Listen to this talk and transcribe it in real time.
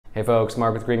Hey folks,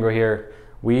 Mark with GreenGro here.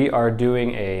 We are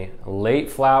doing a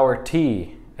late flower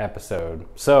tea episode.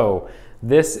 So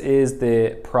this is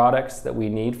the products that we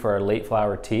need for our late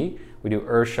flower tea. We do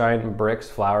Earthshine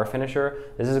Bricks Flower Finisher.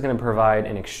 This is going to provide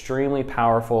an extremely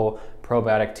powerful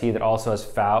probiotic tea that also has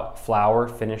flower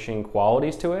finishing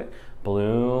qualities to it,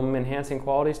 bloom enhancing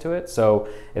qualities to it. So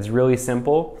it's really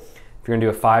simple. If you're going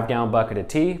to do a 5-gallon bucket of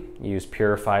tea, use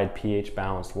purified pH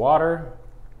balanced water.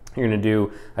 You're going to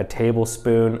do a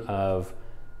tablespoon of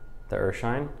the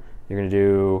Earthshine. You're going to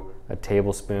do a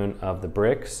tablespoon of the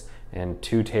bricks and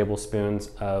 2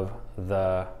 tablespoons of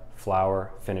the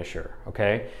flower finisher,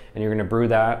 okay? And you're going to brew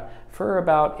that for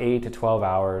about 8 to 12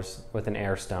 hours with an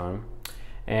air stone.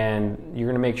 And you're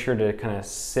going to make sure to kind of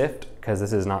sift, because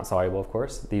this is not soluble, of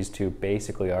course. These two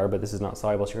basically are, but this is not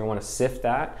soluble. So you're going to want to sift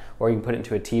that, or you can put it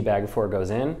into a tea bag before it goes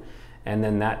in. And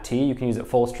then that tea, you can use it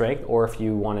full strength, or if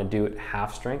you want to do it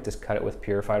half strength, just cut it with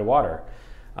purified water.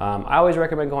 I always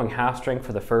recommend going half strength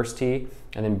for the first tea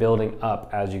and then building up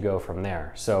as you go from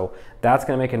there. So that's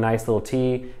going to make a nice little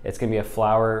tea. It's going to be a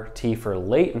flower tea for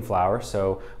late in flower,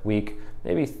 so week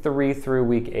maybe 3 through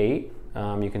week 8,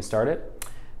 you can start it.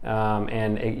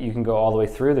 You can go all the way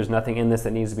through. There's nothing in this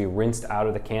that needs to be rinsed out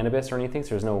of the cannabis or anything, so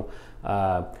there's no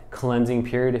cleansing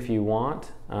period if you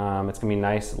want. It's going to be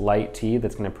nice light tea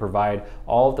that's going to provide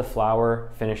all of the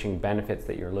flower finishing benefits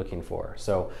that you're looking for.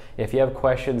 So if you have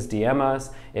questions, DM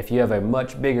us. If you have a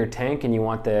much bigger tank and you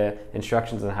want the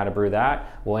instructions on how to brew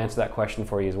that, we'll answer that question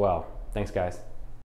for you as well. Thanks, guys.